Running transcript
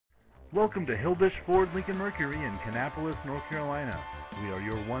Welcome to Hilbish Ford Lincoln Mercury in Kannapolis, North Carolina. We are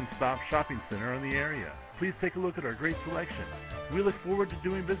your one-stop shopping center in the area. Please take a look at our great selection. We look forward to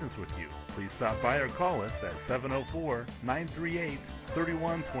doing business with you. Please stop by or call us at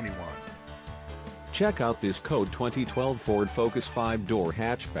 704-938-3121. Check out this Code 2012 Ford Focus 5-door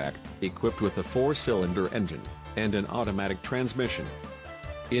hatchback, equipped with a 4-cylinder engine and an automatic transmission.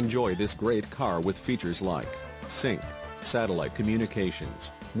 Enjoy this great car with features like sync, satellite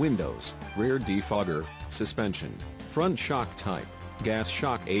communications, windows, rear defogger, suspension, front shock type, gas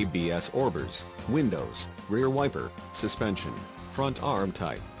shock ABS orbers, windows, rear wiper, suspension, front arm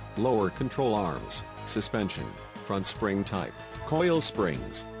type, lower control arms, suspension, front spring type, coil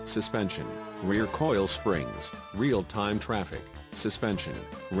springs, suspension, rear coil springs, real-time traffic, suspension,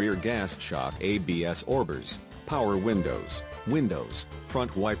 rear gas shock ABS orbers, power windows,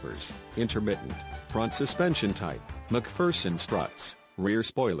 front wipers, intermittent, front suspension type, McPherson struts, rear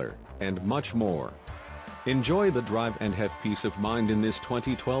spoiler, and much more. Enjoy the drive and have peace of mind in this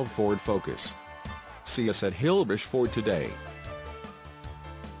 2012 Ford Focus. See us at Hilbish Ford today.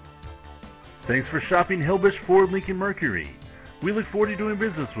 Thanks for shopping Hilbish Ford Lincoln Mercury. We look forward to doing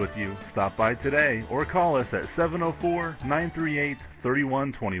business with you. Stop by today or call us at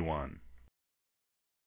 704-938-3121.